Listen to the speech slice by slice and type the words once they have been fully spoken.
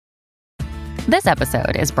This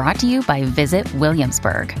episode is brought to you by Visit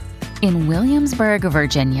Williamsburg. In Williamsburg,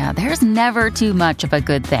 Virginia, there's never too much of a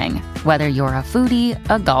good thing. Whether you're a foodie,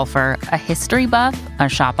 a golfer, a history buff, a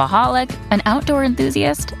shopaholic, an outdoor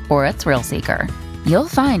enthusiast, or a thrill seeker, you'll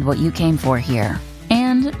find what you came for here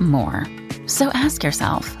and more. So ask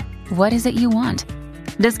yourself, what is it you want?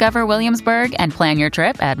 Discover Williamsburg and plan your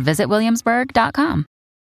trip at visitwilliamsburg.com.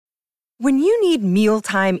 When you need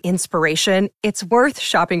mealtime inspiration, it's worth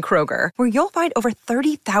shopping Kroger, where you'll find over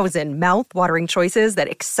 30,000 mouth-watering choices that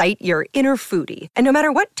excite your inner foodie. And no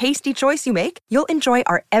matter what tasty choice you make, you'll enjoy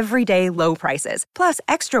our everyday low prices, plus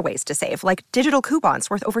extra ways to save, like digital coupons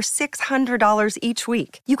worth over $600 each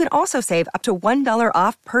week. You can also save up to $1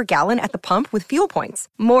 off per gallon at the pump with fuel points.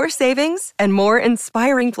 More savings and more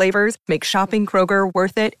inspiring flavors make shopping Kroger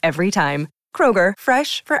worth it every time. Kroger,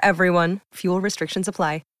 fresh for everyone. Fuel restrictions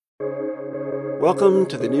apply. Welcome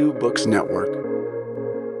to the New Books Network.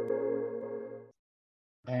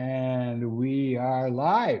 And we are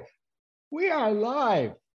live. We are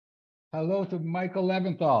live. Hello to Michael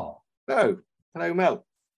Leventhal. Hello, Mel.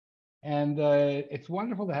 And it's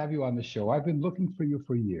wonderful to have you on the show. I've been looking for you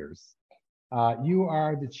for years. You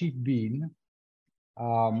are the Chief Bean,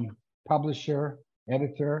 publisher,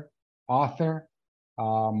 editor, author,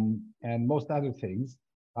 and most other things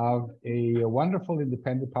of a wonderful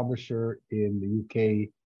independent publisher in the UK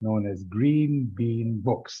known as Green Bean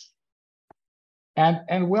Books.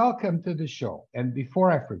 And welcome to the show. And before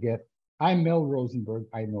I forget, I'm Mel Rosenberg.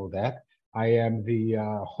 I know that. I am the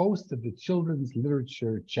host of the Children's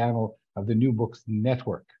Literature channel of the New Books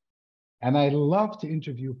Network. And I love to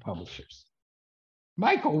interview publishers.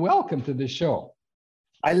 Michael, welcome to the show.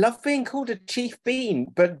 I love being called a Chief Bean,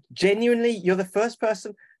 but genuinely, you're the first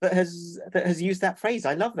person that has used that phrase.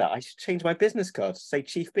 I love that. I should change my business card to say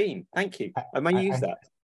Chief Bean. Thank you. I might use that.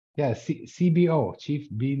 Yeah, CBO, Chief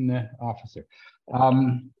Bean Officer.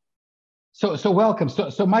 So welcome.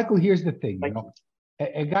 So Michael, here's the thing.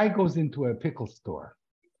 A guy goes into a pickle store,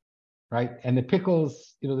 right? And the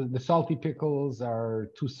pickles, the salty pickles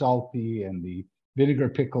are too salty, and the vinegar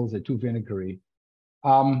pickles are too vinegary.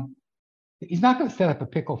 He's not going to set up a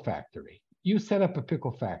pickle factory. You set up a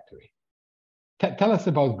pickle factory. Tell us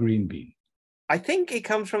about Green Bean. I think it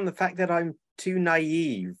comes from the fact that I'm too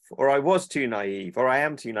naive, or I was too naive, or I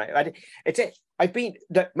am too naive. I've been,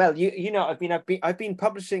 Mel. I've been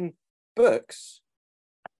publishing books,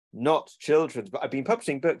 not children's, but I've been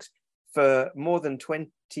publishing books for more than 20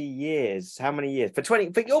 years. How many years? For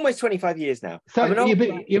almost 25 years now. So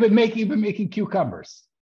you've been making cucumbers,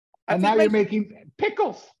 and now you're making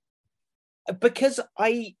pickles. Because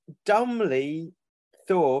I dumbly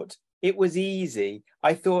thought it was easy.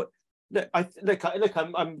 I thought, I've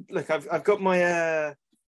got my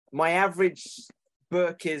my average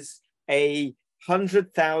book is a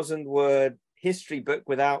 100,000 word history book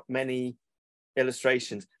without many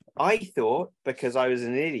illustrations. I thought, because I was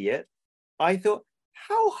an idiot, how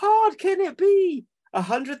hard can it be?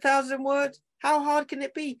 100,000 words? How hard can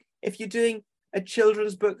it be if you're doing a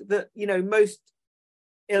children's book that most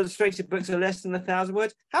illustrated books are less than 1,000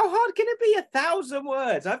 words? How hard can it be? 1,000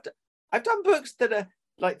 words? I've done books that are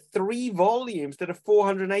like 3 volumes that are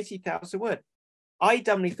 480,000 words. I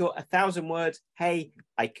dumbly thought 1,000 words. Hey,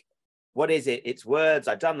 what is it? It's words.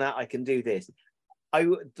 I've done that. I can do this.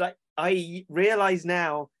 I realize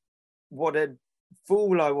now what a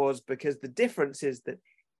fool I was, because the difference is that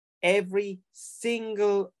every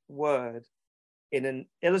single word in an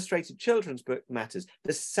illustrated children's book matters.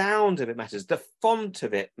 The sound of it matters. The font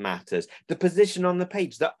of it matters. The position on the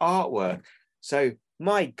page, the artwork. So,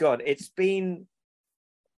 my God, it's been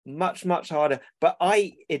much, much harder. But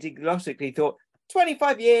I idiotically thought,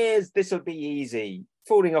 25 years, this will be easy.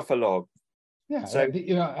 Falling off a log. Yeah, so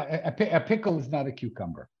a pickle is not a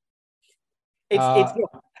cucumber. It's not.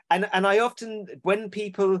 And I often, when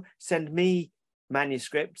people send me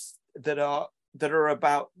manuscripts that are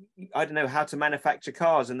about, I don't know, how to manufacture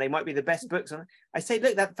cars, and they might be the best books, and I say,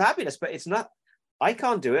 look, that's fabulous, but it's not. I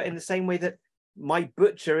can't do it in the same way that my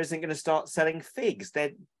butcher isn't going to start selling figs.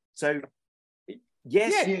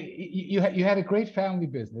 Yes. Yeah, you had a great family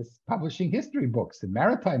business publishing history books and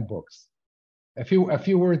maritime books. A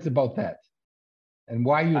few words about that and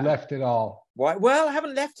why you left it all. Why? Well, I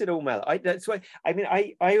haven't left it all, Mel. That's why. I mean,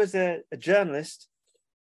 I was a journalist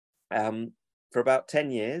for about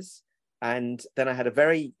 10 years. And then I had a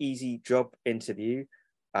very easy job interview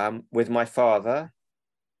with my father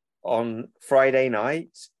on Friday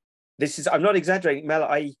night. I'm not exaggerating, Mel.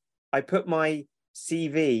 I put my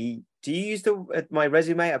CV. Do you use my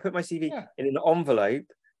resume? I put my CV in an envelope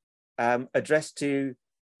addressed to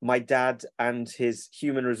my dad and his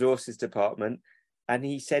human resources department. And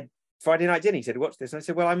he said, Friday night dinner. He said, "What's this?" And I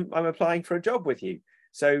said, "Well, I'm applying for a job with you."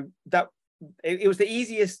 So that it was the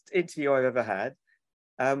easiest interview I've ever had.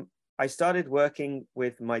 I started working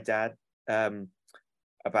with my dad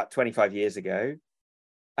about 25 years ago,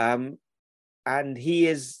 and he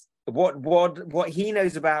is what he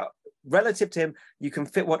knows about relative to him. You can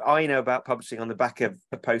fit what I know about publishing on the back of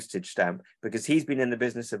a postage stamp, because he's been in the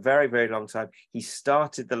business a very, very long time. He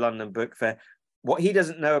started the London Book Fair. What he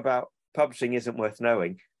doesn't know about publishing isn't worth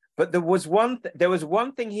knowing. But there was one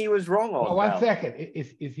thing he was wrong on. Well, one second.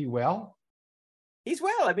 Is he well? He's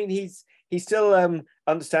well. I mean, he still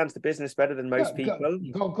understands the business better than most people.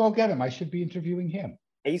 Go get him. I should be interviewing him.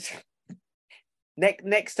 He's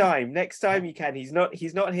next time you can. He's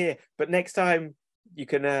not here, but next time you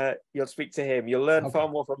can you'll speak to him. You'll learn far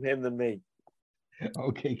more from him than me.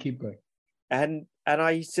 Okay, keep going. And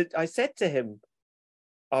I said to him,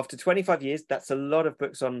 after 25 years, that's a lot of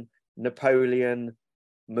books on Napoleon,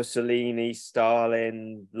 Mussolini,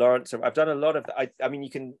 Stalin, Lawrence. I've done a lot of. I mean,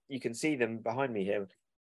 you can see them behind me here.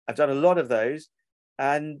 I've done a lot of those,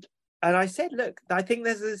 and I said, look, I think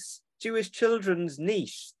there's this Jewish children's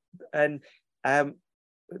niche, and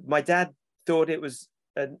my dad thought it was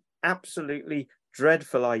an absolutely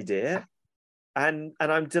dreadful idea, and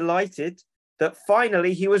I'm delighted that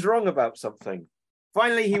finally he was wrong about something.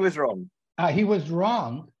 Finally, he was wrong. He was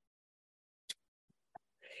wrong.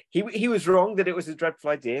 He was wrong that it was a dreadful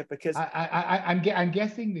idea, because I'm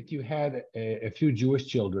guessing that you had a few Jewish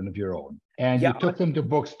children of your own, and you took them to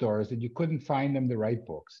bookstores and you couldn't find them the right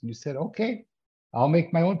books, and you said, "Okay, I'll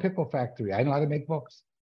make my own pickle factory. I know how to make books."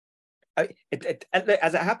 As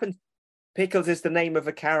it happens, Pickles is the name of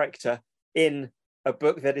a character in a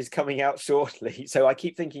book that is coming out shortly. So I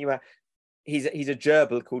keep thinking about he's a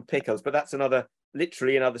gerbil called Pickles, but that's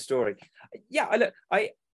literally another story. Yeah,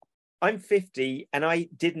 I'm 50 and I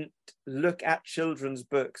didn't look at children's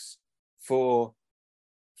books for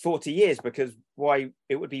 40 years, because why?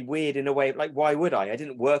 It would be weird in a way. Like, why would I? I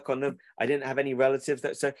didn't work on them. I didn't have any relatives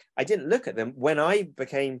so I didn't look at them. When I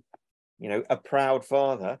became, a proud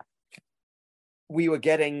father, we were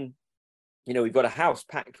getting, we've got a house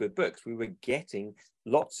packed with books. We were getting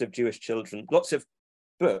lots of Jewish children, lots of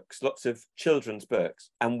books, lots of children's books.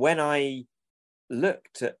 And when I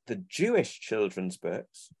looked at the Jewish children's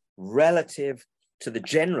books relative to the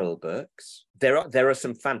general books, there are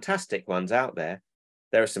some fantastic ones out there.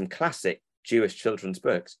 There are some classic Jewish children's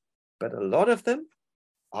books, but a lot of them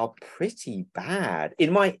are pretty bad,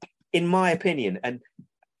 in my opinion. And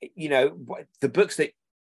the books that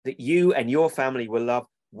you and your family will love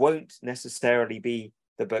won't necessarily be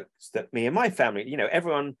the books that me and my family.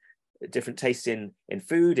 Everyone different tastes in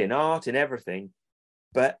food, in art, in everything.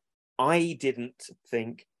 But I didn't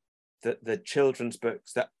think that the children's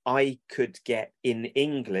books that I could get in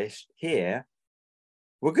English here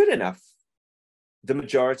were good enough. The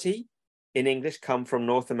majority in English come from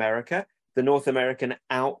North America. The North American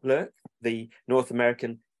outlook, the North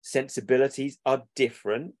American sensibilities are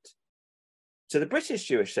different to the British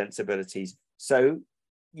Jewish sensibilities. So,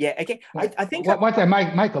 yeah, again, I think...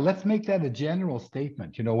 Michael, let's make that a general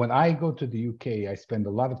statement. When I go to the UK, I spend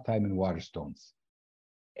a lot of time in Waterstones.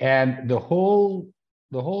 And the whole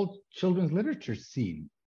children's literature scene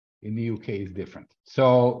in the UK is different.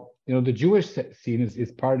 So, the Jewish scene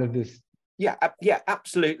is part of this. Yeah,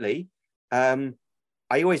 absolutely.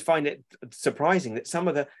 I always find it surprising that some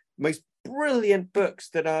of the most brilliant books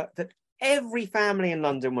that every family in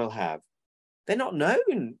London will have, they're not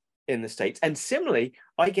known in the States. And similarly,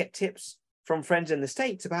 I get tips from friends in the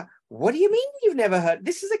States about, what do you mean you've never heard?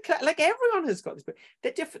 This is like everyone has got this book.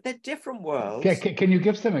 They're different worlds. Can you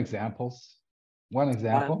give some examples? One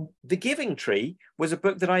example? The Giving Tree was a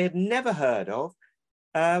book that I had never heard of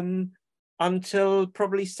until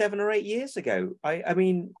probably 7 or 8 years ago. I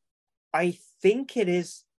mean, I think it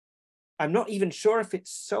is. I'm not even sure if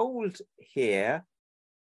it's sold here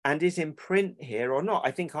and is in print here or not.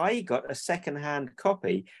 I think I got a secondhand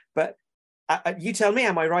copy, but you tell me,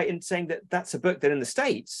 am I right in saying that that's a book that in the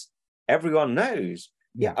States everyone knows?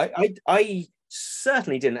 Yeah, I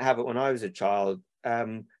certainly didn't have it when I was a child.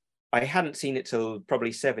 I hadn't seen it till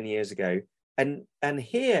probably 7 years ago, and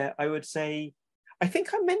here I would say, I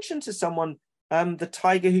think I mentioned to someone The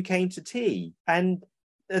Tiger Who Came to Tea, and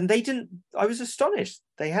they didn't. I was astonished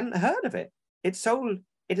they hadn't heard of it. It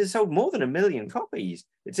has sold more than 1 million copies.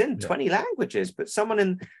 It's in 20 languages, but someone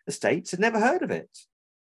in the States had never heard of it.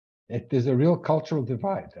 There's a real cultural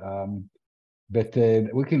divide, but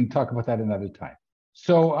we can talk about that another time.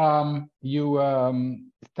 So you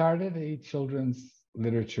started a children's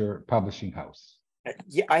literature publishing house.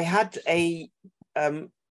 Yeah, I had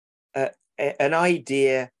an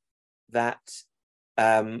idea that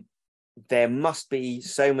there must be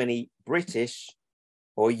so many British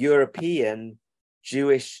or European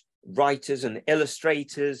Jewish writers and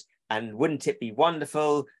illustrators, and wouldn't it be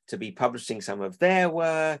wonderful to be publishing some of their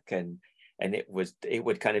work, and it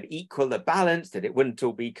would kind of equal the balance, that it wouldn't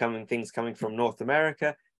all be things coming from North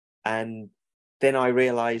America. And then I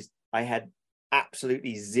realized I had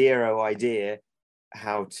absolutely zero idea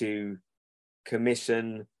how to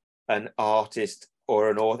commission an artist or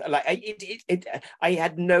an author. Like I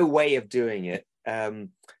had no way of doing it.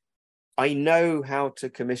 I know how to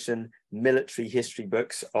commission military history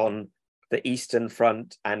books on the Eastern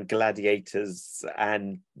Front and gladiators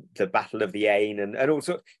and the Battle of the Aisne and all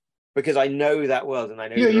sorts, because I know that world, and I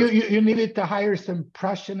know you needed to hire some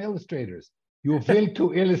Prussian illustrators. You will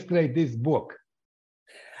to illustrate this book.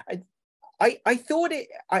 I thought it.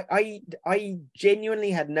 I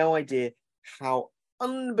genuinely had no idea how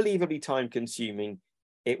unbelievably time consuming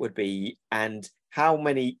it would be, and how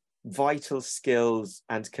many vital skills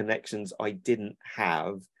and connections I didn't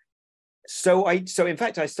have. So in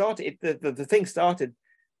fact I started the thing started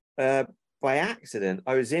by accident.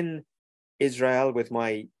 I was in Israel with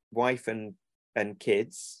my wife and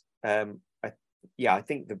kids. I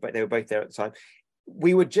think they were both there at the time.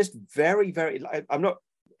 We were just very, I'm not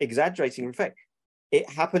exaggerating. In fact, it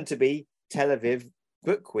happened to be Tel Aviv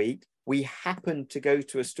Book Week. We happened to go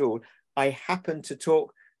to a stall. I happened to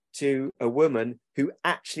talk to a woman who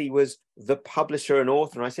actually was the publisher and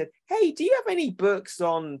author. And I said, hey, do you have any books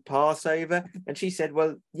on Passover? And she said,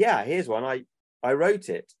 well, yeah, here's one. I wrote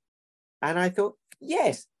it. And I thought,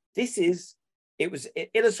 yes, it was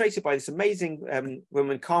illustrated by this amazing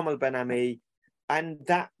woman, Carmel Ben-Ami, and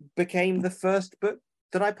that became the first book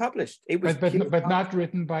that I published. It was but not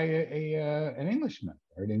written by an Englishman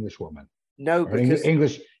or an Englishwoman. No, because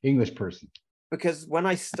English person. Because when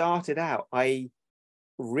I started out, I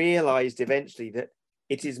realized eventually that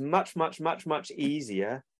it is much, much, much, much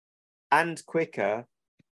easier and quicker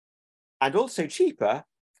and also cheaper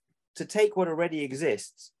to take what already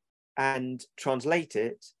exists and translate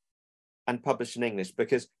it and publish in English,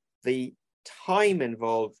 because the time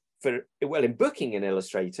involved in booking an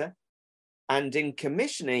illustrator and in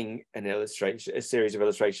commissioning a series of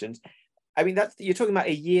illustrations, I mean, you're talking about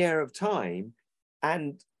a year of time.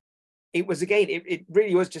 And it was, again, it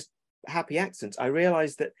really was just happy accidents. I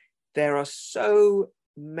realized that there are so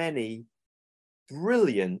many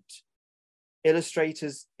brilliant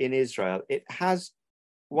illustrators in Israel. It has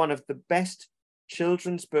one of the best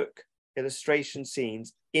children's book illustration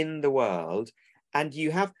scenes in the world. And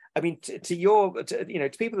you have, I mean, to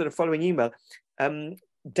people that are following email,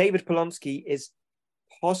 David Polonsky is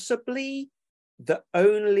possibly the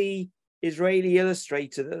only Israeli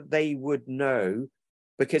illustrator that they would know,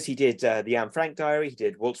 because he did the Anne Frank Diary, he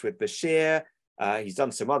did Waltz with Bashir, he's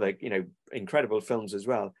done some other, incredible films as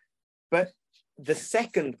well. But the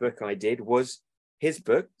second book I did was his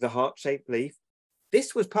book, The Heart-Shaped Leaf.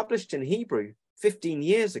 This was published in Hebrew 15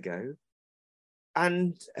 years ago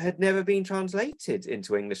and had never been translated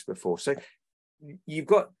into English before. So you've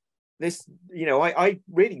got this, I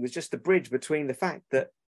really was just the bridge between the fact that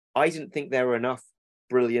I didn't think there were enough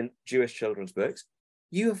brilliant Jewish children's books.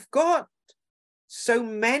 You've got so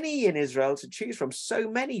many in Israel to choose from, so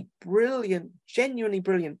many brilliant, genuinely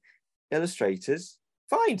brilliant illustrators.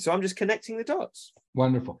 Fine, so I'm just connecting the dots.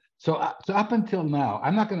 Wonderful. So up until now,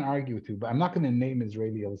 I'm not going to argue with you, but I'm not going to name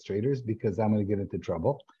Israeli illustrators because I'm going to get into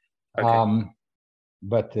trouble. Okay.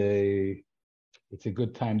 But it's a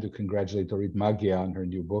good time to congratulate Orit Magia on her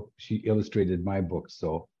new book. She illustrated my book,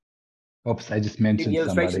 so oops, I just mentioned the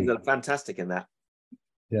illustrations somebody. Are fantastic in that.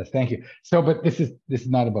 Yes, thank you. So, but this is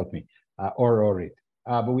not about me or Orit.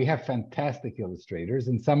 But we have fantastic illustrators,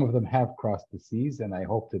 and some of them have crossed the seas, and I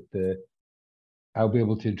hope that I'll be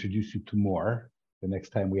able to introduce you to more the next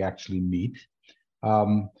time we actually meet.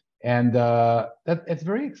 It's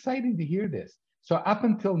very exciting to hear this. So up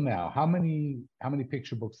until now, how many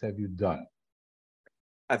picture books have you done?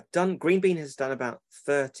 Green Bean has done about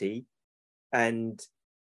 30, and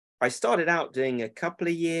I started out doing a couple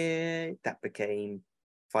a year. That became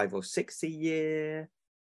 5 or 6 a year.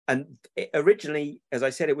 And originally, as I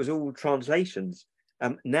said, it was all translations.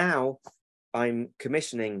 Now I'm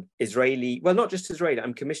commissioning not just Israeli,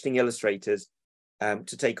 I'm commissioning illustrators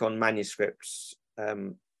to take on manuscripts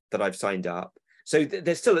that I've signed up. So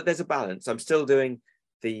there's a balance. I'm still doing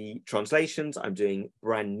the translations. I'm doing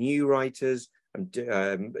brand new writers.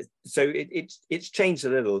 So it's changed a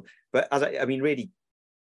little. But really,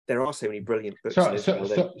 there are so many brilliant books.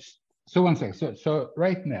 So one second. So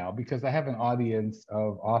right now, because I have an audience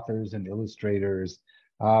of authors and illustrators,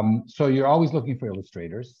 so you're always looking for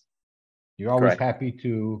illustrators. You're always Correct. Happy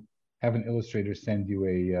to have an illustrator send you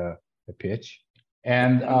a a pitch.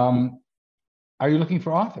 And are you looking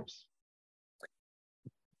for authors?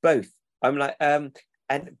 Both. I'm like, and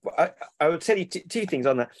I would tell you two things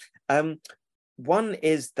on that. One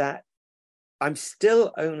is that I'm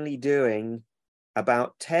still only doing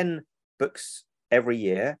about 10 books every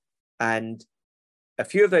year, and a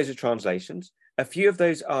few of those are translations. A few of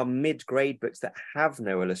those are mid-grade books that have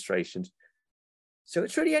no illustrations. So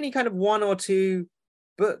it's really only kind of one or two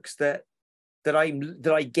books that I'm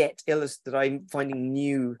finding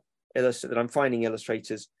new that I'm finding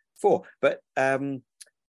illustrators for. But I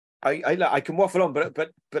can waffle on,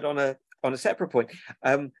 but on a separate point,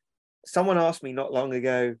 someone asked me not long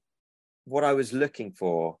ago what I was looking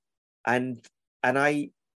for, and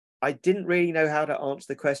I didn't really know how to answer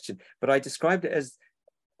the question, but I described it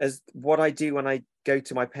as what I do when I go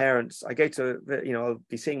to my parents. I go to, I'll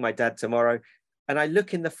be seeing my dad tomorrow, and I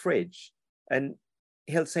look in the fridge, and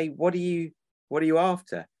he'll say, what are you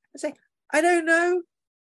after? I say, I don't know,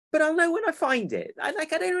 but I'll know when I find it. I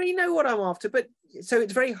don't really know what I'm after, but so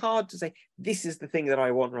it's very hard to say, this is the thing that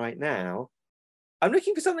I want right now. I'm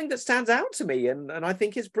looking for something that stands out to me, and I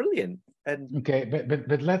think is brilliant. And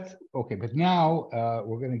but now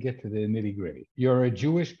we're going to get to the nitty gritty. You're a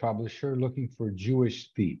Jewish publisher looking for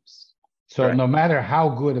Jewish themes. So correct. No matter how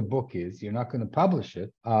good a book is, you're not going to publish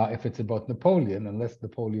it if it's about Napoleon, unless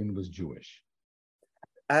Napoleon was Jewish.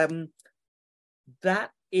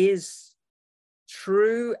 That is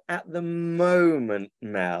true at the moment,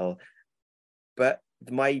 Mel. But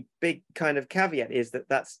my big kind of caveat is that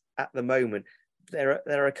that's at the moment. There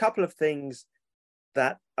are a couple of things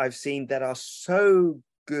that I've seen that are so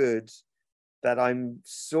good that I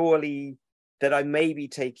may be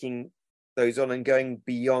taking those on and going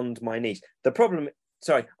beyond my niche. The problem,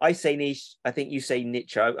 sorry, I say niche, I think you say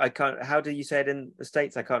niche. I can't, how do you say it in the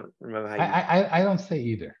States? I can't remember how you... I don't say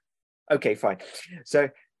either. Okay, fine. So,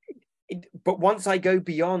 but once I go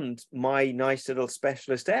beyond my nice little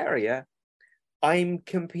specialist area, I'm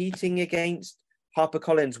competing against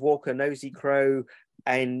HarperCollins, Walker, Nosy Crow,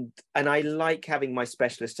 and I like having my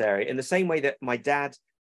specialist area in the same way that my dad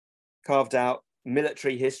carved out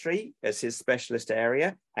military history as his specialist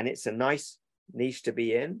area, and it's a nice niche to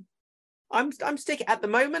be in. I'm sticking at the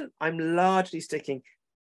moment. I'm largely sticking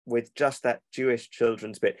with just that Jewish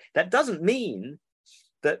children's bit. That doesn't mean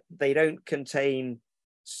that they don't contain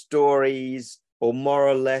stories or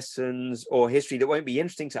moral lessons or history that won't be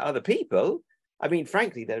interesting to other people. I mean,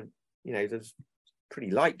 frankly, there's pretty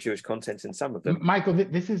light Jewish content in some of them. Michael,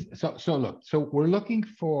 this is so look. So we're looking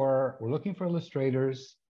for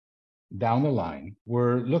illustrators down the line.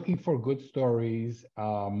 We're looking for good stories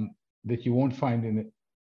that you won't find in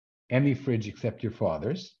any fridge except your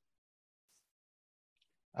father's.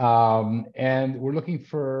 And we're looking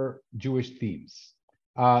for Jewish themes.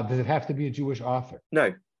 Does it have to be a Jewish author?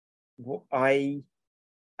 No,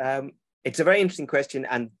 it's a very interesting question,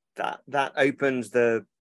 and that opens the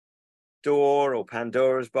door or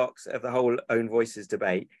Pandora's box of the whole Own Voices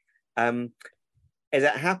debate. As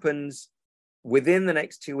it happens, within the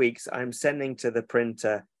next 2 weeks, I'm sending to the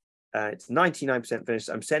printer, it's 99% finished,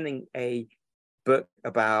 I'm sending a book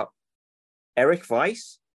about Eric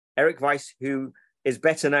Weiss, who is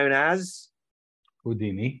better known as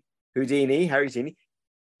Harry Houdini,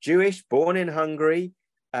 Jewish, born in Hungary,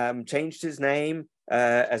 changed his name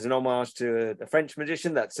as an homage to a French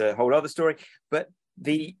magician. That's a whole other story. But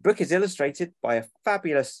the book is illustrated by a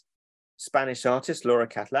fabulous Spanish artist, Laura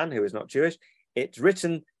Catalan, who is not Jewish. It's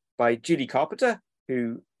written by Judy Carpenter,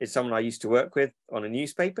 who is someone I used to work with on a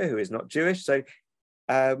newspaper, who is not Jewish. So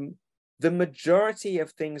the majority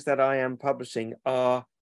of things that I am publishing are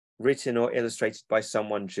written or illustrated by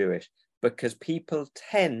someone Jewish, because people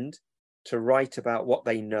tend to write about what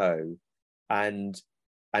they know and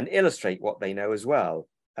illustrate what they know as well.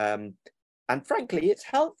 And frankly, it's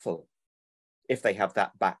helpful if they have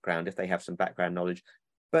that background, if they have some background knowledge.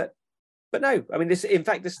 But no, I mean, this is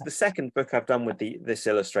the second book I've done with this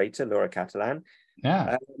illustrator, Laura Catalan.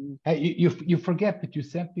 Yeah. You forget that you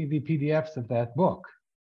sent me the PDFs of that book.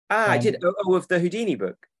 I did. Of the Houdini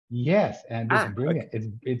book. Yes, and it's brilliant. Okay.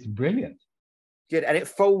 It's brilliant. Good, and it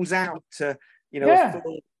folds out to a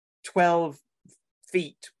full 12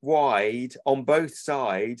 feet wide on both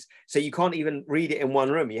sides, so you can't even read it in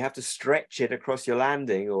one room. You have to stretch it across your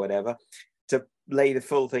landing or whatever to lay the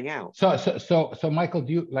full thing out. So Michael,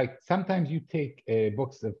 do you sometimes you take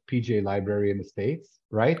books of PJ Library in the States,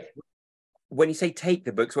 right? When you say take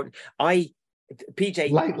the books,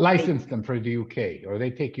 PJ license them for the UK, or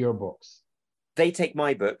they take your books? They take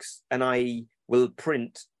my books and I will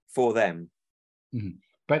print for them. Mm-hmm.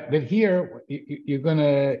 But here you're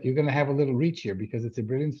gonna have a little reach here because it's a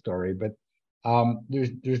brilliant story. But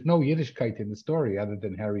there's no Yiddishkeit in the story other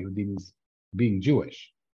than Harry Houdini's being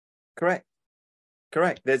Jewish. Correct.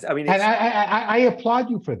 There's, I mean, and I applaud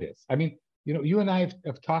you for this. I mean, you and I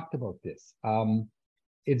have talked about this.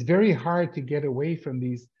 It's very hard to get away from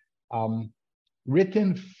these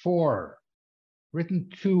written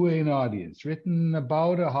to an audience, written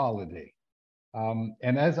about a holiday.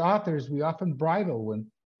 And as authors, we often bridle when,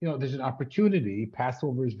 there's an opportunity.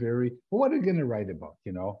 Passover is well, what are you going to write about?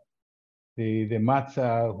 The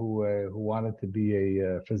matzah who wanted to be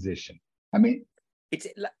a physician. I mean, it's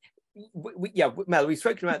Mel, we've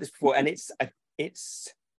spoken about this before, and it's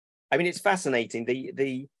fascinating.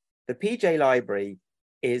 The PJ Library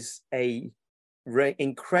is a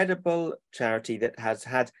incredible charity that has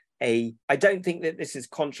had I don't think that this is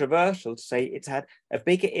controversial to say it's had a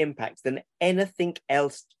bigger impact than anything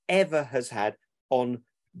else ever has had on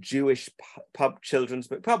Jewish children's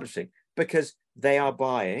book publishing, because they are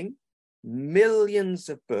buying millions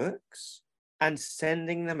of books and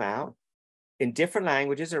sending them out in different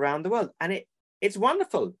languages around the world. And it's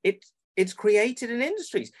wonderful. It's created an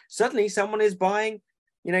industry. Suddenly someone is buying,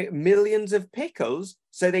 millions of pickles.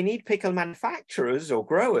 So they need pickle manufacturers or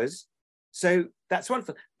growers. So that's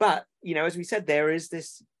wonderful. But, as we said, there is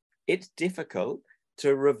this, it's difficult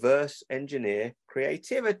to reverse engineer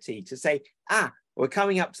creativity, to say, we're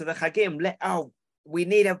coming up to the Chagim. We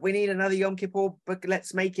need another Yom Kippur book.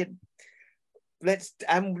 Let's make it. Let's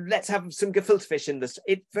have some gefilte fish in this.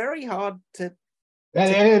 It's very hard to.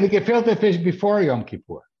 The gefilte fish before Yom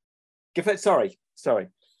Kippur. Sorry.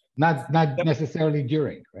 Not necessarily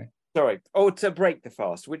during, right? Sorry. Or to break the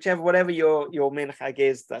fast, whatever your minchag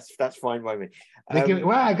is, that's fine by me.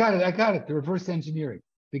 I got it. The reverse engineering.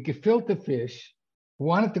 The gefilte fish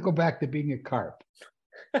wanted to go back to being a carp.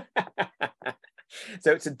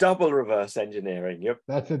 So it's a double reverse engineering. Yep.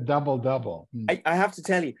 That's a double. I have to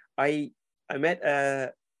tell you, I met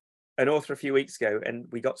an author a few weeks ago, and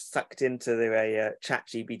we got sucked into the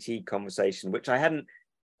ChatGPT conversation, which I hadn't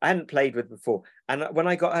played with before. And when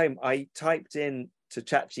I got home, I typed in to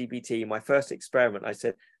ChatGPT my first experiment. I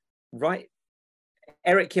said, right,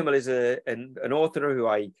 Eric Kimmel is an author who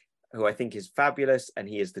I think is fabulous, and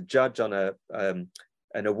he is the judge on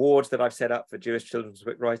an award that I've set up for Jewish children's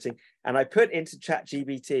book writing. And I put into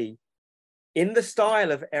ChatGPT, in the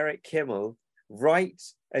style of Eric Kimmel, write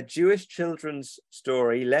a Jewish children's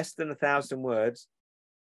story, less than 1,000 words,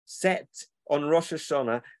 set on Rosh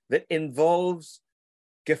Hashanah that involves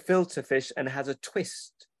gefilte fish and has a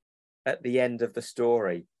twist at the end of the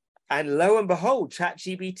story. And lo and behold,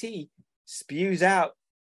 ChatGPT spews out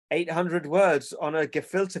 800 words on a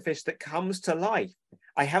gefilte fish that comes to life.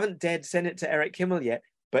 I haven't dared send it to Eric Kimmel yet,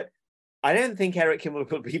 but I don't think Eric Kimmel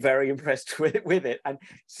will be very impressed with it. And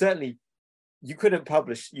certainly, you couldn't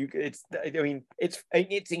publish. It's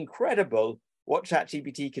incredible what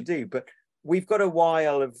ChatGPT can do, but we've got a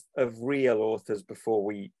while of real authors before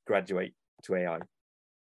we graduate to AI.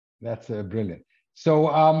 That's brilliant.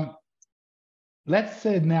 So let's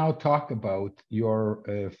now talk about your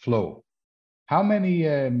flow. How many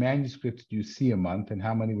manuscripts do you see a month, and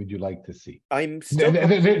how many would you like to see? I'm still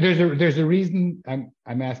there's a reason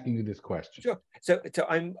I'm asking you this question. Sure. So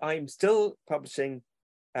I'm still publishing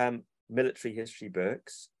military history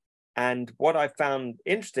books, and what I found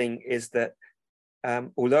interesting is that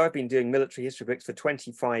although I've been doing military history books for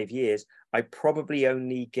 25 years, I probably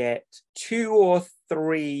only get 2 or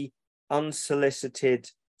 3 unsolicited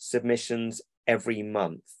submissions every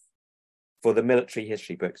month for the military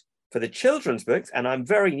history books. For the children's books, and I'm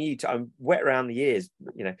wet around the ears,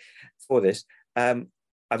 for this. I've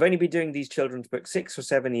only been doing these children's books 6 or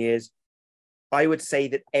 7 years. I would say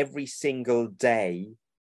that every single day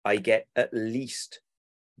I get at least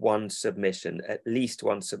one submission.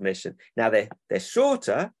 Now they're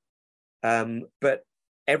shorter, but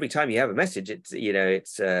every time you have a message,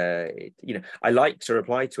 I like to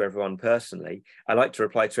reply to everyone personally. I like to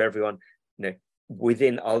reply to everyone,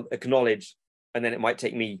 I'll acknowledge, and then it might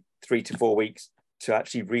take me 3 to 4 weeks to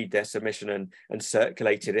actually read their submission and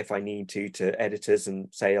circulate it if I need to editors and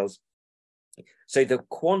sales. So the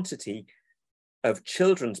quantity of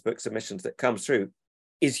children's book submissions that comes through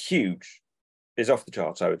is huge, is off the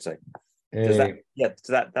charts, I would say. I'm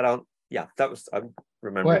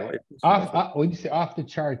remembering. When you say off the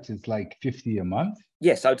charts, it's like 50 a month?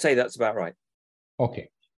 Yes, I would say that's about right.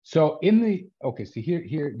 Okay. So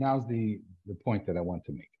here now's the point that I want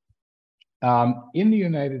to make. In the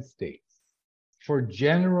United States, for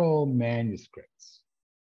general manuscripts,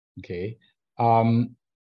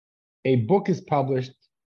 a book is published,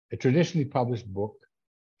 a traditionally published book,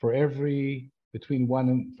 for every between 1,000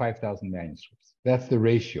 and 5,000 manuscripts. That's the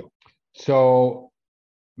ratio. So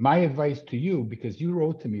my advice to you, because you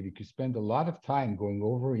wrote to me that you spend a lot of time going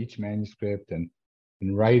over each manuscript and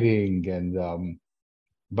writing, and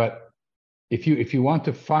but if you want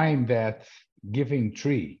to find that giving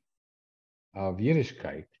tree of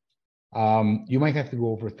Yiddishkeit, you might have to go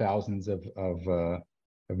over thousands of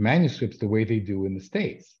manuscripts the way they do in the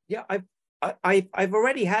States. Yeah, I've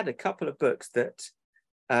already had a couple of books that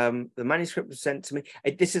the manuscript was sent to me.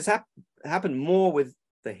 This has happened more with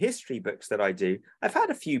the history books that I do. I've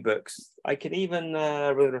had a few books. I can even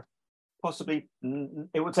possibly,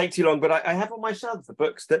 it would take too long, but I have on my shelf the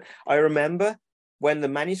books that I remember when the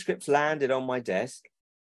manuscripts landed on my desk,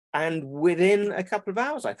 and within a couple of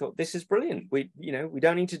hours I thought, this is brilliant. We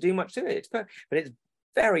don't need to do much to it. But it's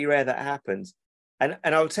very rare that happens. And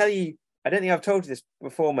I'll tell you, I don't think I've told you this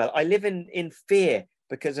before, Mel. I live in fear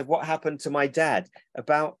because of what happened to my dad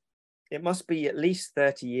about, it must be at least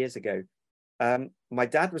 30 years ago. My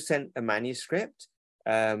dad was sent a manuscript.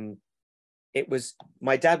 My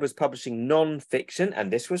dad was publishing non-fiction,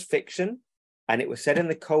 and this was fiction, and it was set in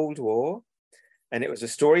the Cold War, and it was a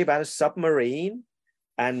story about a submarine,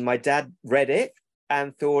 and my dad read it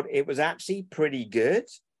and thought it was actually pretty good,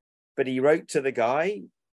 but he wrote to the guy,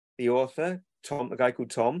 the author, Tom, a guy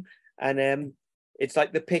called Tom, and it's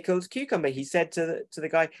like the pickled cucumber. He said to the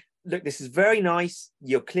guy, look, this is very nice.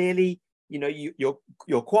 You're clearly,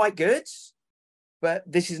 you're quite good, but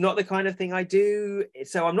this is not the kind of thing I do.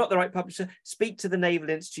 So I'm not the right publisher. Speak to the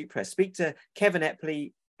Naval Institute Press. Speak to Kevin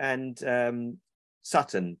Epley and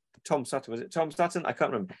Sutton. Tom Sutton, was it Tom Sutton? I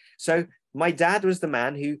can't remember. So my dad was the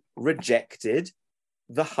man who rejected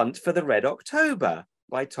The Hunt for the Red October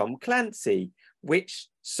by Tom Clancy, which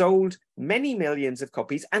sold many millions of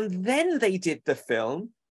copies. And then they did the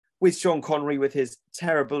film with Sean Connery with his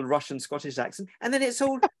terrible Russian-Scottish accent. And then it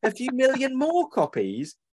sold a few million more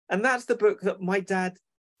copies. And that's the book that my dad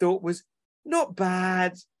thought was not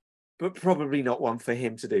bad, but probably not one for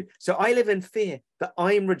him to do. So I live in fear that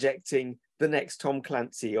I'm rejecting the next Tom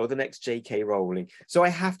Clancy or the next J.K. Rowling. So I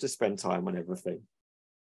have to spend time on everything.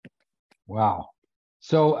 Wow.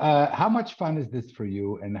 So how much fun is this for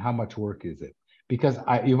you, and how much work is it? Because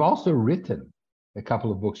you've also written a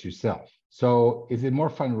couple of books yourself. So is it more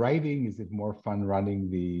fun writing? Is it more fun running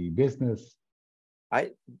the business?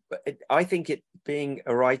 I think being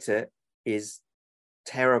a writer is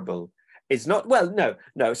terrible. It's not, well,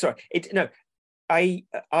 no, sorry. I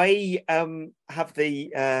have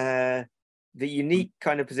the unique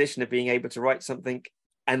kind of position of being able to write something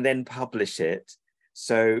and then publish it.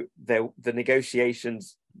 So the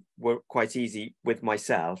negotiations were quite easy with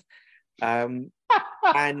myself. And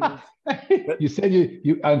you said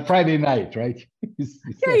you on Friday night, right?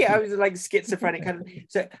 Yeah, I was like schizophrenic kind of.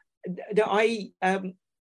 So I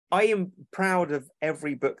am proud of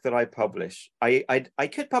every book that I publish. I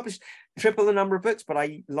could publish triple the number of books, but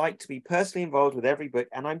I like to be personally involved with every book,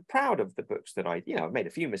 and I'm proud of the books that I've made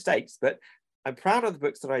a few mistakes, but I'm proud of the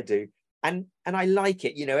books that I do, and I like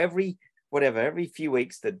it. Every few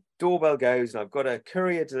weeks the doorbell goes and I've got a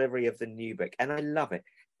courier delivery of the new book, and I love it.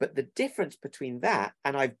 But the difference between that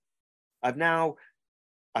and I've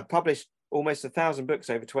published almost 1,000 books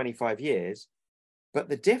over 25 years, but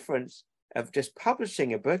the difference of just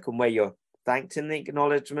publishing a book and where you're thanked in the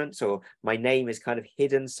acknowledgements or my name is kind of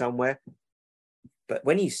hidden somewhere, but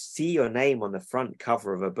when you see your name on the front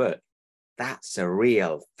cover of a book, that's a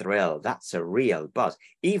real thrill. That's a real buzz.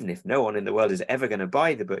 Even if no one in the world is ever going to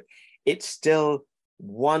buy the book, it's still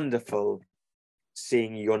wonderful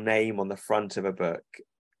seeing your name on the front of a book.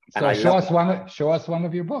 So and show us one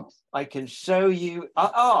of your books. I can show you.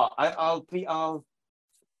 I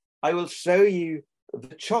will show you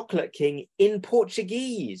The Chocolate King in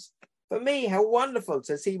Portuguese. For me, how wonderful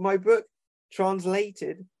to see my book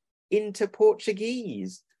translated into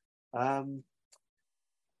Portuguese. And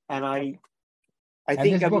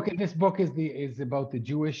this book is about the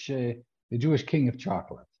Jewish king of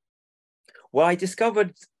chocolate. Well, I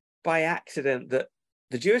discovered by accident that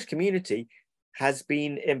the Jewish community has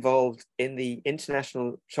been involved in the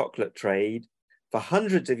international chocolate trade for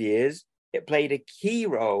hundreds of years. It played a key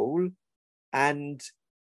role, and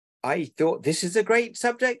I thought this is a great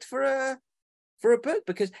subject for a book,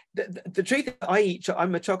 because the truth is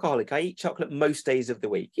I'm a chocoholic. I eat chocolate most days of the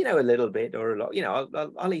week, a little bit or a lot,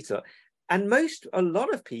 I'll eat a lot. And a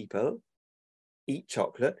lot of people eat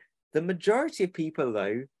chocolate. The majority of people,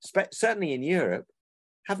 though, certainly in Europe,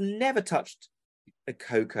 have never touched a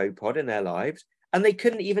cocoa pod in their lives, and they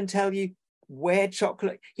couldn't even tell you where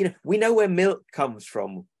chocolate, we know where milk comes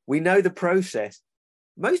from. We know the process.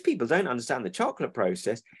 Most people don't understand the chocolate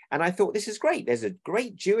process. And I thought, this is great. There's a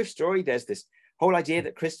great Jewish story. There's this whole idea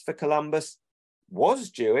that Christopher Columbus was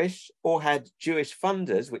Jewish or had Jewish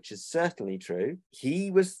funders, which is certainly true.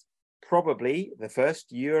 He was probably the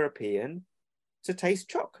first European to taste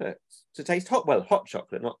chocolate, to taste hot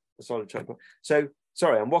chocolate, not solid chocolate. So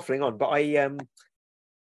sorry, I'm waffling on, but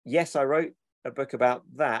yes, I wrote a book about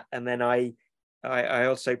that, and then I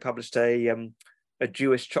also published a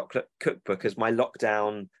Jewish chocolate cookbook as my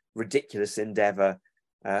lockdown ridiculous endeavor,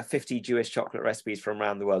 50 Jewish chocolate recipes from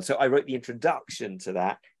around the world. So I wrote the introduction to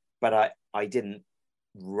that, but I didn't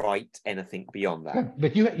write anything beyond that.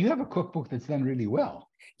 But you have a cookbook that's done really well.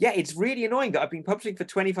 Yeah, it's really annoying that I've been publishing for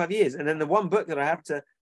 25 years, and then the one book that I have to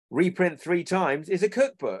reprint 3 times is a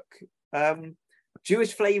cookbook.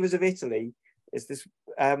 Jewish Flavors of Italy is this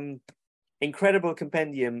incredible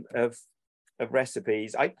compendium of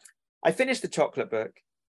recipes. I finished the chocolate book.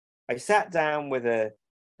 I sat down with a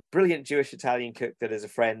brilliant Jewish Italian cook that is a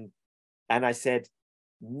friend, and I said,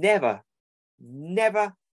 never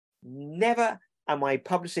am I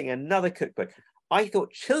publishing another cookbook. I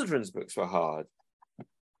thought children's books were hard.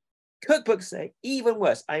 Cookbooks are even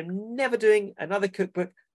worse. I'm never doing another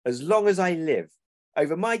cookbook as long as I live.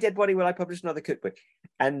 Over my dead body will I publish another cookbook.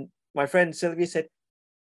 And my friend Sylvia said,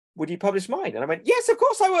 would you publish mine? And I went, yes, of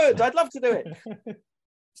course I would. I'd love to do it.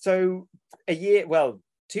 So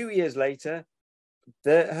 2 years later,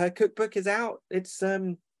 her cookbook is out. It's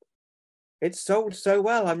sold so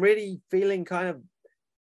well. I'm really feeling kind of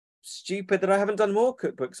stupid that I haven't done more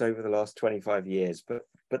cookbooks over the last 25 years, but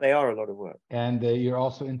they are a lot of work. And you're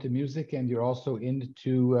also into music, and you're also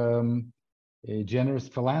into generous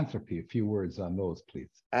philanthropy. A few words on those,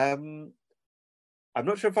 please. I'm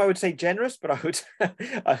not sure if I would say generous, but I would.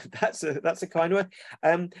 That's a kind word.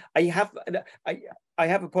 I have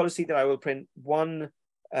a policy that I will print one.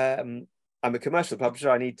 I'm a commercial publisher.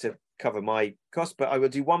 I need to cover my costs, but I will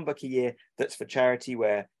do one book a year that's for charity,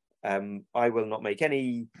 where I will not make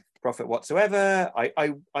any profit whatsoever.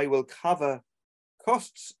 I will cover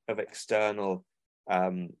costs of external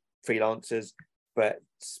freelancers, but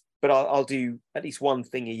I'll do at least one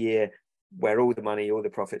thing a year where all the money, all the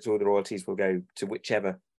profits, all the royalties will go to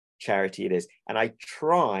whichever charity it is. And I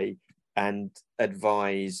try and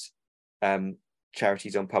advise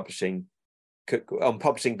charities on publishing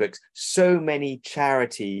books. So many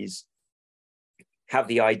charities have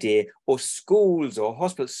the idea, or schools or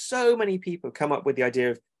hospitals, so many people come up with the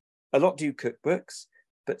idea of, a lot do cookbooks,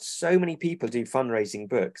 but so many people do fundraising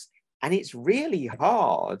books, and it's really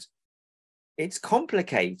hard. It's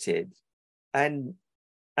complicated, and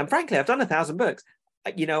frankly, I've done 1,000 books.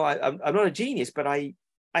 I'm not a genius, but I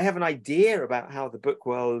have an idea about how the book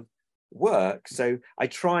world works, so I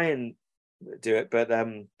try and do it. But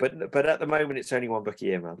at the moment, it's only one book a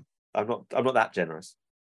year, man. I'm not that generous.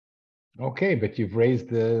 Okay, but you've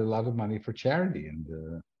raised a lot of money for charity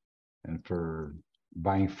and for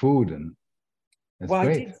buying food, and that's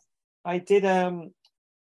great. I did.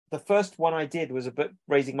 The first one I did was a book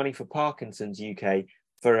raising money for Parkinson's UK.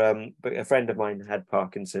 For a friend of mine had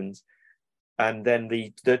Parkinson's, and then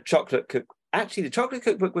the chocolate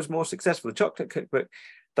cookbook was more successful. The chocolate cookbook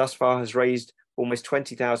thus far has raised almost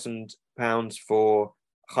 £20,000 for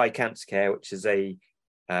High Cancer Care, which is a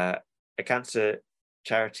cancer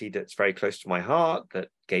charity that's very close to my heart, that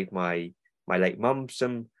gave my late mum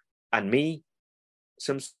and me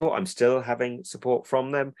some support. I'm still having support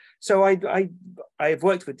from them. So I've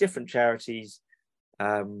worked with different charities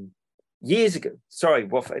years ago. Sorry,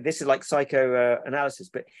 this is like psychoanalysis,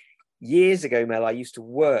 but years ago, Mel, I used to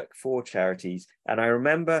work for charities, and I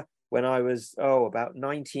remember when I was about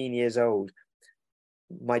 19 years old,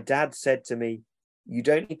 my dad said to me, "You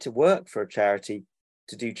don't need to work for a charity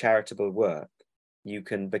to do charitable work. You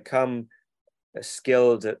can become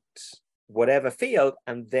skilled at whatever field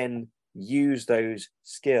and then use those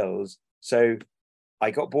skills." So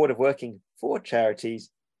I got bored of working for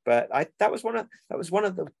charities, but that was one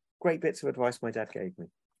of the great bits of advice my dad gave me.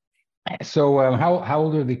 So how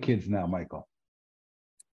old are the kids now, Michael?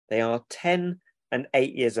 They are 10 and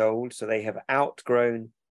 8 years old, so they have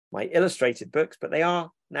outgrown my illustrated books, but they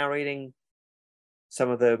are now reading some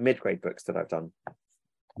of the mid-grade books that I've done.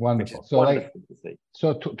 Wonderful.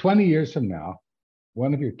 So 20 years from now,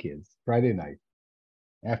 one of your kids, Friday night,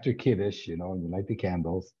 after Kiddush, and you light the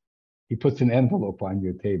candles, he puts an envelope on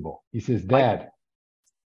your table. He says, "Dad,"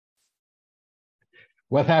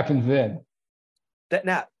 what happens then?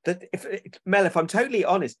 If I'm totally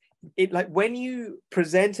honest, it, like, when you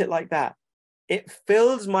present it like that, it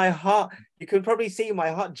fills my heart. You can probably see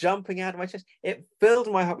my heart jumping out of my chest. It filled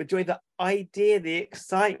my heart with joy, the idea, the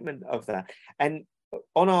excitement of that. And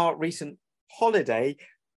on our recent holiday,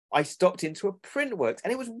 I stopped into a Printworks,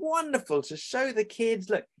 and it was wonderful to show the kids,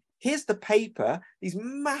 look, here's the paper, these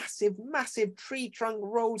massive, massive tree trunk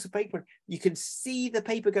rolls of paper. You can see the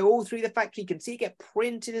paper go all through the factory. You can see it get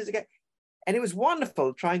printed as it gets. And it was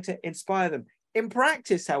wonderful trying to inspire them. In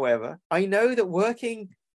practice, however, I know that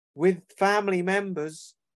working with family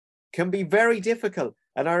members can be very difficult.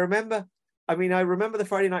 And I remember the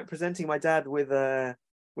Friday night presenting my dad with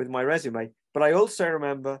my resume, but I also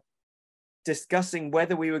remember discussing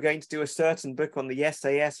whether we were going to do a certain book on the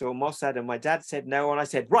SAS or Mossad, and my dad said no, and I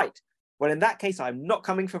said, right, well, in that case, I'm not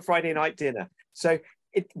coming for Friday night dinner. So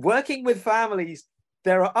working with families,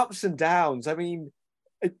 there are ups and downs. I mean,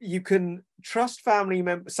 you can trust family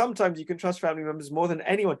members. Sometimes you can trust family members more than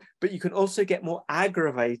anyone, but you can also get more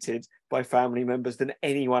aggravated by family members than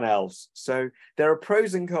anyone else. So there are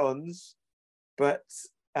pros and cons, but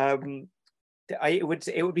it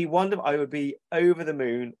would be wonderful. I would be over the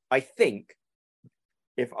moon, I think,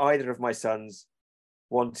 if either of my sons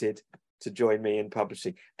wanted to join me in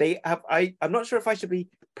publishing. I'm not sure if I should be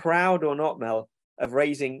proud or not, Mel, of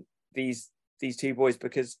raising these two boys,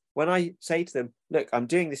 because when I say to them, look, I'm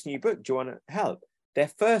doing this new book, do you want to help? Their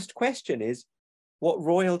first question is, what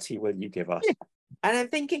royalty will you give us? And I'm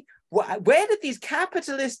thinking, where did these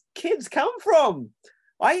capitalist kids come from?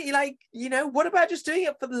 What about just doing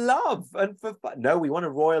it for love and for fun? No, we want a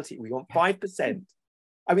royalty. We want 5%.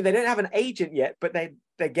 I mean, they don't have an agent yet, but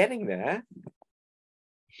they're getting there.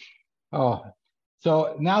 Oh,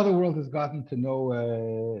 so now the world has gotten to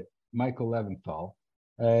know Michael Leventhal.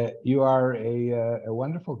 You are a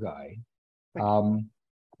wonderful guy, and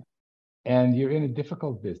you're in a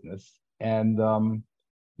difficult business. And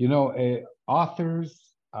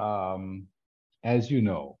authors, as you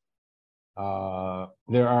know,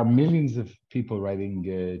 there are millions of people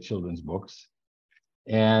writing children's books,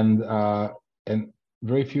 and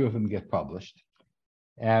very few of them get published.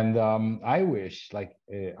 And I wish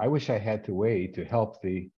I had a way to help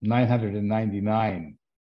the 999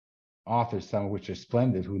 authors, some of which are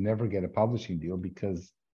splendid, who never get a publishing deal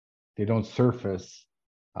because they don't surface,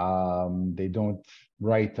 they don't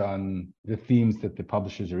write on the themes that the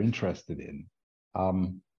publishers are interested in.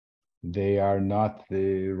 They are not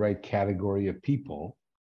the right category of people.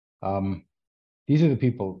 These are the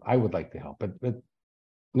people I would like to help. But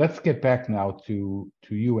let's get back now to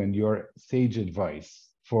you and your sage advice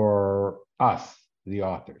for us, the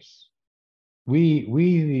authors.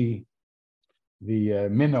 We the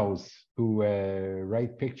minnows who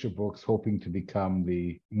write picture books hoping to become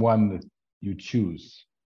the one that you choose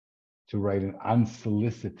to write an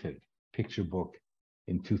unsolicited picture book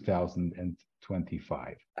in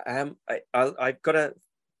 2025. I've got to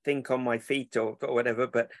think on my feet or whatever,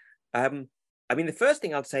 but the first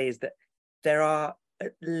thing I'd say is that there are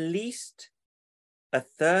at least a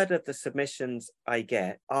third of the submissions I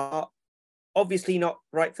get are obviously not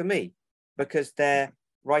right for me, because they're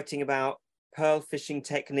writing about pearl fishing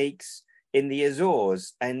techniques in the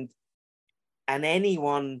Azores, and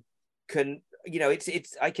anyone can,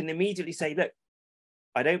 I can immediately say, look,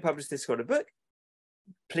 I don't publish this sort of book.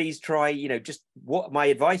 Please try, just what my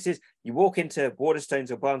advice is, you walk into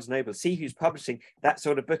Waterstones or Barnes & Noble, see who's publishing that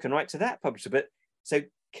sort of book and write to that publisher. But so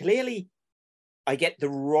clearly I get the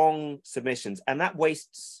wrong submissions, and that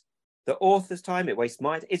wastes the author's time, it wastes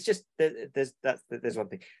mine. It's just, there's one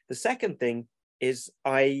thing. The second thing is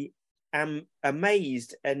I am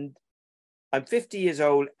amazed, and I'm 50 years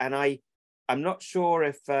old, and I'm not sure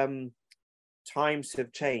if times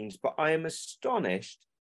have changed, but I am astonished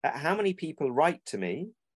at how many people write to me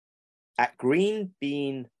at Green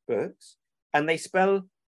Bean Books, and they spell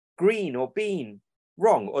green or bean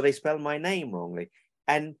wrong, or they spell my name wrongly.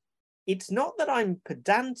 And it's not that I'm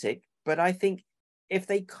pedantic, but I think if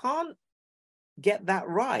they can't get that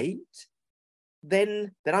right,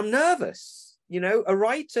 then I'm nervous. A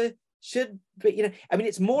writer should be,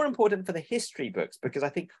 it's more important for the history books, because I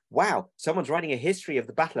think, wow, someone's writing a history of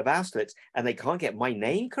the Battle of Austerlitz and they can't get my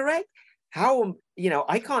name correct. How,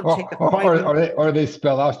 I can't check the or they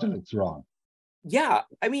spell Austerlitz wrong. Yeah,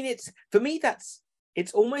 it's, for me,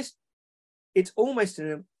 it's almost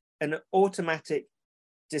an automatic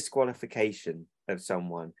disqualification of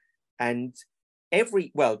someone. And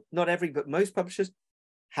not every, but most publishers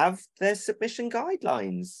have their submission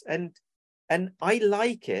guidelines, and I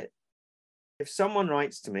like it if someone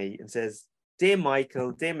writes to me and says, dear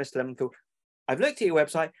Michael, dear Mr. Leventhal, I've looked at your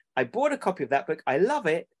website, I bought a copy of that book, I love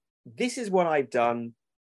it, this is what I've done,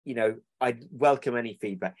 I'd welcome any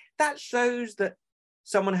feedback. That shows that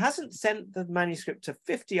someone hasn't sent the manuscript to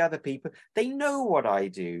 50 other people. They know what I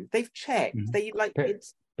do. They've checked. Mm-hmm.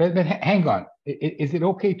 But hang on. Is it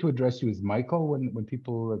okay to address you as Michael when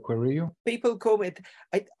people query you? People call me,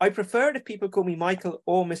 I prefer it if people call me Michael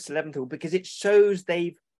or Mr. Leventhal, because it shows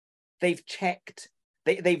they've they've checked.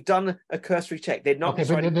 They've done a cursory check. They're not Okay,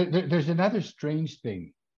 decided. but there's another strange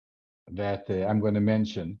thing that I'm going to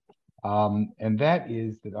mention, and that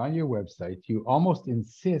is that on your website you almost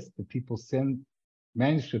insist that people send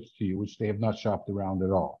manuscripts to you which they have not shopped around at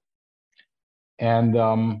all. And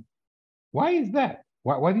why is that?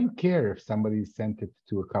 Why do you care if somebody sent it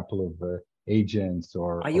to a couple of agents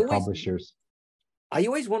or publishers? I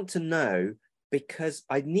always want to know, because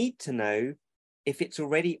I need to know if it's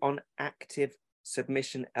already on active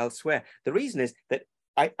submission elsewhere. The reason is that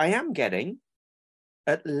I am getting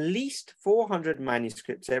at least 400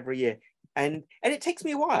 manuscripts every year, and it takes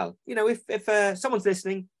me a while. You know, if someone's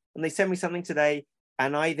listening and they send me something today,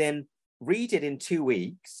 and I then read it in 2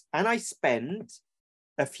 weeks, and I spend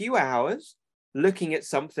a few hours looking at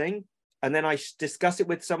something, and then I discuss it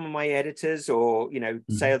with some of my editors or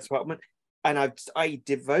sales department, and I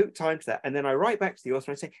devote time to that, and then I write back to the author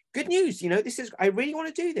and I say, good news, I really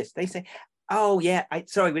want to do this. They say, oh yeah,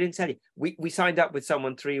 sorry, we didn't tell you, we signed up with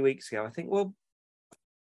someone 3 weeks ago. I think, well,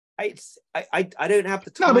 I don't have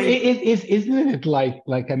the time. No, but isn't it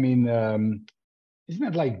like I mean, isn't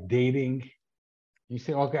it like dating? You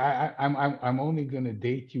say, okay, I'm only going to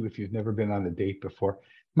date you if you've never been on a date before.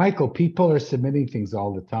 Michael, people are submitting things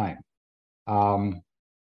all the time.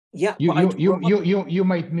 Yeah, you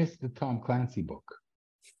might miss the Tom Clancy book.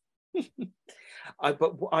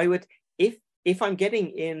 But I would, if I'm getting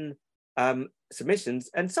in submissions,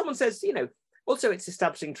 and someone says, also it's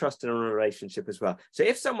establishing trust in a relationship as well. So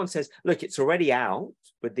if someone says, look, it's already out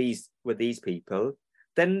with these people,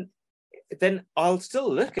 then I'll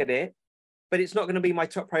still look at it, but it's not going to be my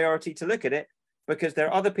top priority to look at it, because there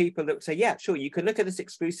are other people that say, yeah, sure, you can look at this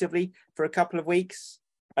exclusively for a couple of weeks,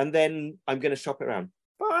 and then I'm going to shop it around.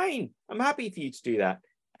 Fine, I'm happy for you to do that.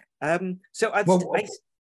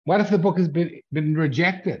 What if the book has been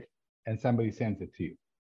rejected and somebody sends it to you?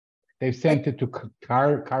 They've sent it to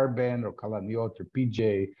Carben or Kalaniot or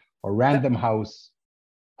PJ or Random House.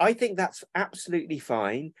 I think that's absolutely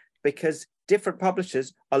fine, because different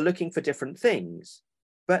publishers are looking for different things.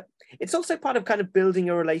 But it's also part of kind of building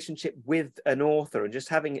a relationship with an author and just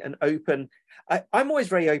having an open. I'm always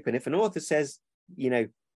very open. If an author says,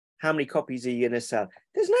 how many copies are you going to sell?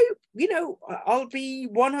 There's no, I'll be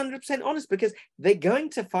 100% honest, because they're going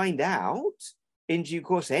to find out in due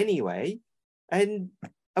course anyway. And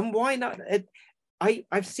why not?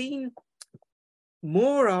 I've seen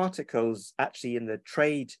more articles actually in the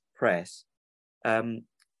trade press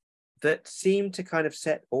that seem to kind of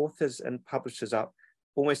set authors and publishers up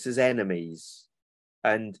almost as enemies,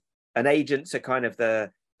 and agents are kind of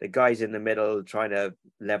the guys in the middle trying to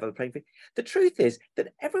level the playing field. The truth is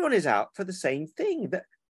that everyone is out for the same thing, that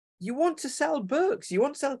you want to sell books. You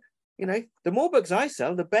want to sell, the more books I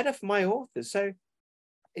sell, the better for my authors. So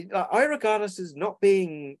I regard us as not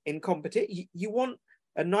being in competition. You want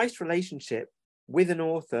a nice relationship with an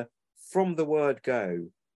author from the word go.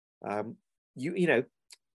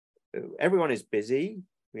 Everyone is busy.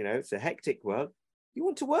 It's a hectic world. You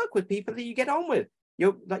want to work with people that you get on with.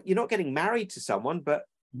 You're not getting married to someone, but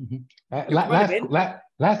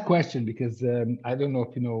last question, because I don't know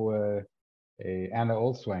if you know Anna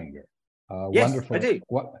Olswanger. Yes, wonderful, I do.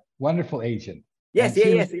 Wonderful agent. Yes,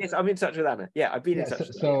 yes. I'm in touch with Anna. Yeah, I've been in touch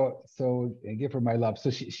with her. So and give her my love. So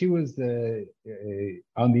she was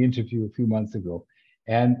on the interview a few months ago,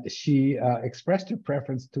 and she expressed her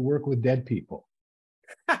preference to work with dead people.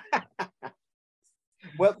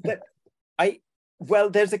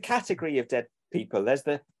 Well, there's a category of dead people. There's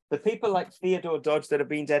the people like Theodore Dodge that have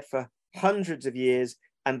been dead for hundreds of years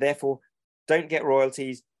and therefore don't get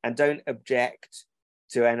royalties and don't object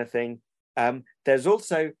to anything. There's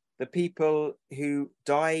also the people who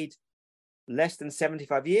died less than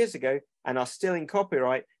 75 years ago and are still in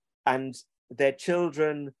copyright, and their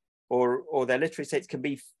children or their literary estates can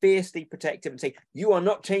be fiercely protective and say, you are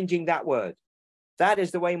not changing that word. That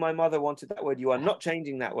is the way my mother wanted that word. You are not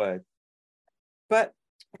changing that word. But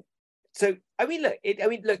so,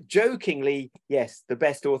 look, jokingly, yes, the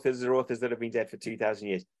best authors are authors that have been dead for 2,000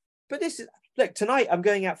 years. But tonight I'm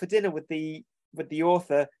going out for dinner with the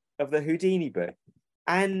author of the Houdini book,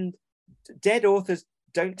 and dead authors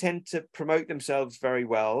don't tend to promote themselves very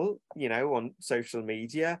well, on social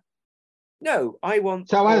media. No, I want.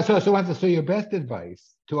 So your best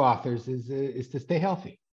advice to authors is to stay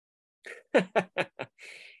healthy.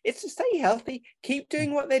 It's to stay healthy, keep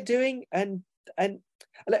doing what they're doing, and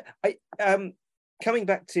coming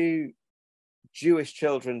back to Jewish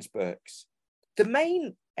children's books, the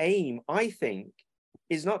main aim, I think,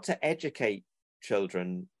 is not to educate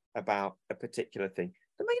children about a particular thing.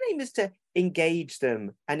 The main aim is to engage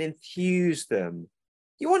them and enthuse them.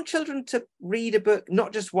 You want children to read a book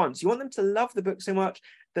not just once. You want them to love the book so much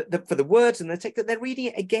that for the words and the text that they're reading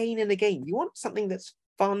it again and again. You want something that's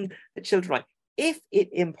fun that children like. If it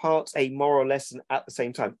imparts a moral lesson at the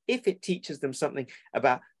same time, if it teaches them something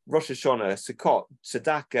about Rosh Hashanah, Sukkot,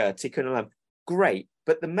 Tzedakah, Tikkun Olam, great.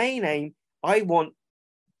 But the main aim, I want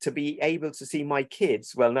to be able to see my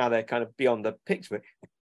kids, well, now they're kind of beyond the picture,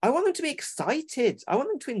 I want them to be excited. I want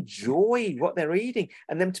them to enjoy what they're reading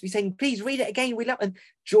and them to be saying, please read it again. We love and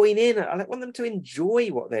join in. I want them to enjoy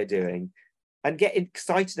what they're doing and get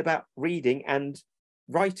excited about reading and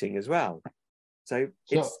writing as well. So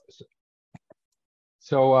this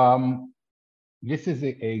is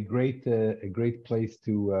a great place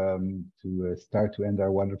to start to end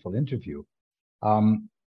our wonderful interview,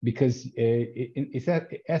 because in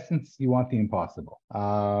essence you want the impossible.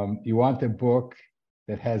 You want a book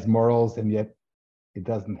that has morals and yet it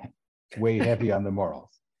doesn't weigh heavy on the morals.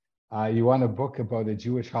 You want a book about a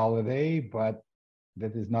Jewish holiday, but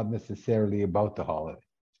that is not necessarily about the holiday.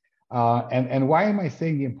 And why am I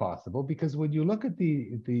saying the impossible? Because when you look at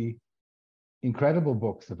the incredible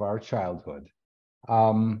books of our childhood,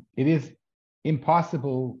 it is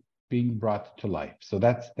impossible being brought to life. So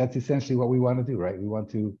that's essentially what we want to do, right? We want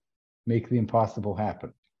to make the impossible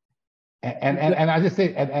happen. And I just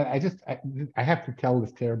say, I have to tell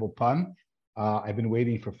this terrible pun. I've been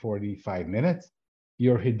waiting for 45 minutes.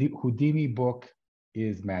 Your Houdini book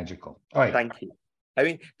is magical. All right. Thank you. I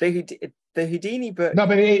mean, the Houdini book. No,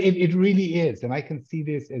 but it really is, and I can see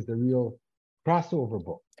this as the real crossover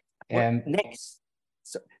book. And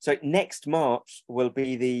next March will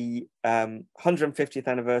be the 150th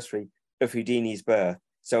anniversary of Houdini's birth.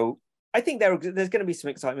 So I think there's going to be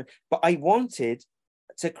some excitement. But I wanted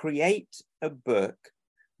to create a book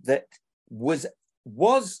that was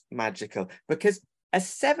magical, because a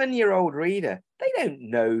 7-year-old reader, they don't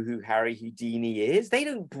know who Harry Houdini is. They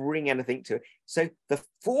don't bring anything to it. So the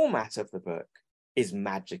format of the book is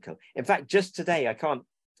magical. In fact, just today, I can't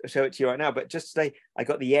show it to you right now, but just today I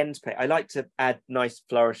got the end paper. I like to add nice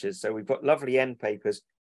flourishes. So we've got lovely end papers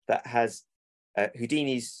that has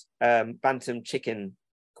Houdini's bantam chicken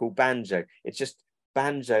called Banjo. It's just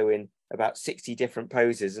Banjo in about 60 different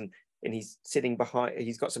poses, and he's sitting behind,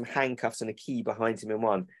 he's got some handcuffs and a key behind him in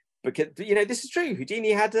one. Because, you know, this is true.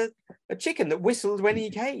 Houdini had a chicken that whistled when he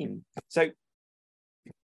came. So,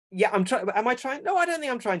 yeah, I'm trying. Am I trying? No, I don't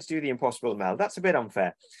think I'm trying to do the impossible, Mel. That's a bit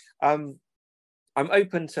unfair. I'm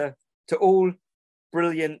open to all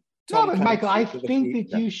brilliant. No, but Michael, I think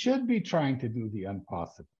that you should be trying to do the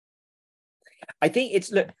impossible. I think it's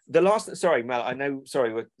the last. Sorry, Mel. I know.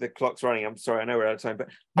 Sorry, the clock's running. I'm sorry. I know we're out of time, but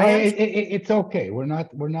no, it's okay. We're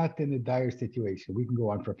not in a dire situation. We can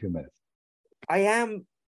go on for a few minutes.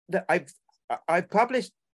 I've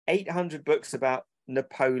published 800 books about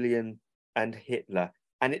Napoleon and Hitler,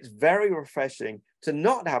 and it's very refreshing to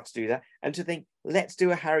not have to do that and to think, let's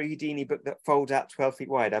do a Harry Houdini book that folds out 12 feet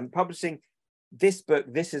wide. I'm publishing this book,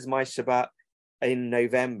 This Is My Shabbat, in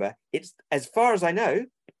November. It's, as far as I know,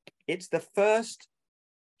 it's the first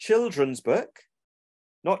children's book,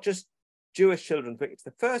 not just Jewish children's book. It's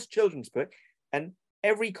the first children's book, and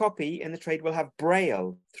every copy in the trade will have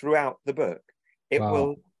Braille throughout the book.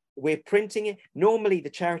 We're printing it. Normally, the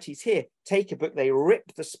charities here take a book, they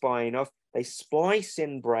rip the spine off, they splice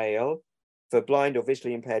in Braille for blind or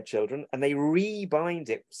visually impaired children, and they rebind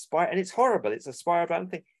it. And it's horrible. It's a spiral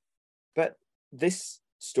bound thing. But this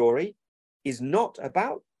story is not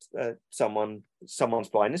about someone's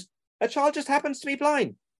blindness. A child just happens to be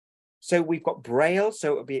blind. So we've got Braille,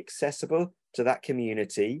 so it will be accessible to that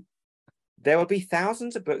community. There will be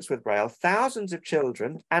thousands of books with Braille. Thousands of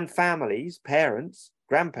children and families, parents,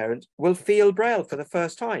 grandparents will feel Braille for the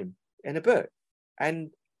first time in a book. And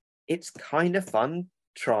it's kind of fun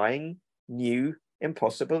trying new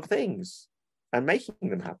impossible things and making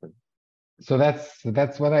them happen. So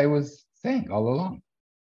that's what I was saying all along.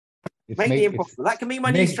 The impossible. That can be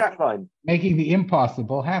my new strapline. Making the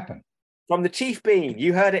impossible happen. From the Chief Bean.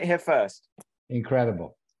 You heard it here first.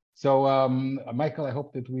 Incredible. So, Michael, I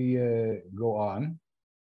hope that we go on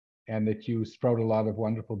and that you sprout a lot of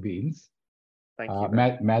wonderful beans. Thank you.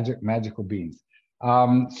 Magical beans.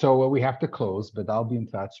 So we have to close, but I'll be in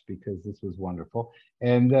touch because this was wonderful.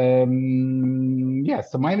 And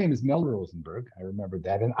so my name is Mel Rosenberg. I remember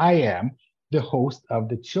that. And I am the host of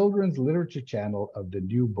the Children's Literature Channel of the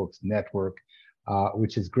New Books Network,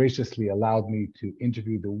 which has graciously allowed me to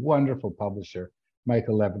interview the wonderful publisher,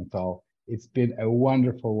 Michael Leventhal. It's been a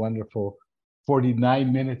wonderful, wonderful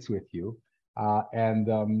 49 minutes with you. So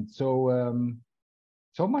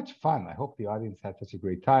much fun. I hope the audience had such a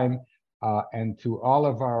great time. And to all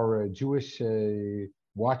of our Jewish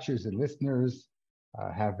watchers and listeners,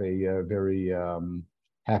 have a very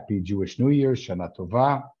happy Jewish New Year, Shana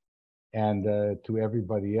Tova. And to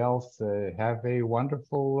everybody else, have a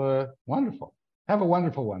wonderful, wonderful.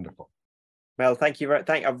 Mel, thank you.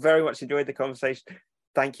 I've very much enjoyed the conversation.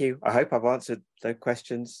 Thank you. I hope I've answered the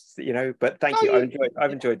questions, but thank you.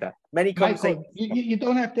 I've enjoyed that. Many conversations. Michael, you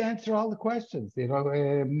don't have to answer all the questions.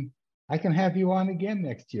 I can have you on again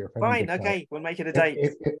next year. Fine. Okay. We'll make it a date.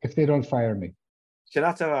 If they don't fire me.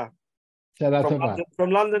 Shana Tova. Shana Tova.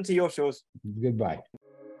 From London to your shores. Goodbye.